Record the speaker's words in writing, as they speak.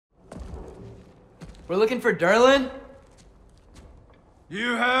We're looking for Durlin?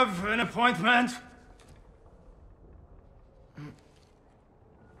 You have an appointment?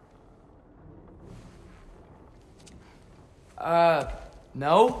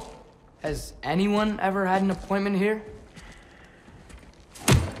 No. Has anyone ever had an appointment here?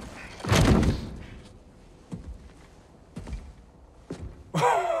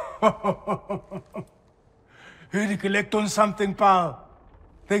 Here to collect on something, pal?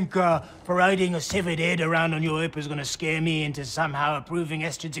 Think, parading a severed head around on your hip is gonna scare me into somehow approving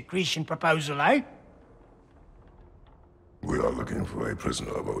Estrid's accretion proposal, eh? We are looking for a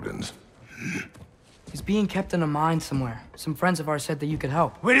prisoner of Odin's. He's being kept in a mine somewhere. Some friends of ours said that you could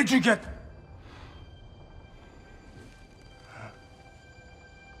help. Where did you get...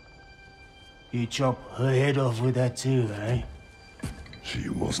 You chop her head off with that too, eh? She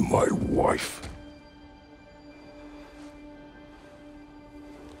was my wife.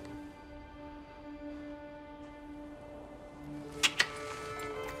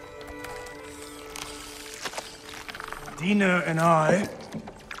 Dina and I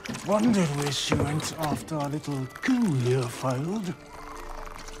wondered where she went after our little coup here failed.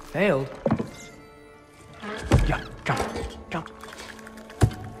 Failed? Yeah, come.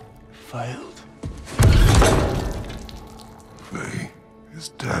 Failed. Faye is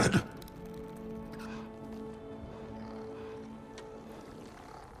dead.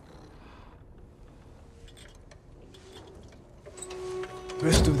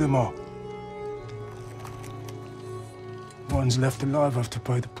 Rest of them are. One's left alive have to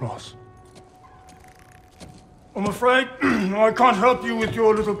pay the price. I'm afraid I can't help you with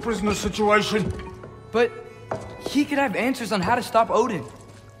your little prisoner situation. But he could have answers on how to stop Odin.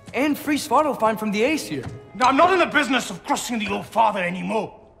 And free Svartalfheim from the Aesir. Now, I'm not in the business of crossing the old father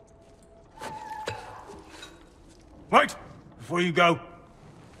anymore. Right, before you go.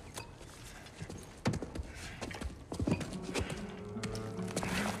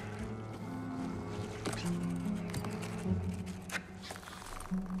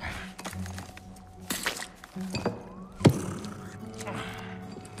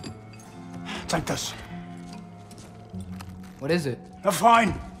 Take this. What is it? A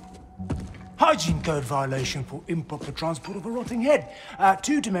fine. Hygiene code violation for improper transport of a rotting head.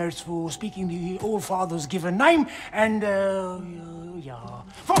 2 demerits for speaking the All-Father's given name, and, yeah.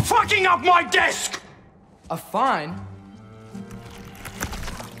 For fucking up my desk! A fine?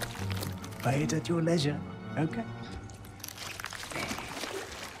 Pay it at your leisure, okay?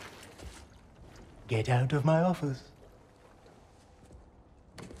 Get out of my office.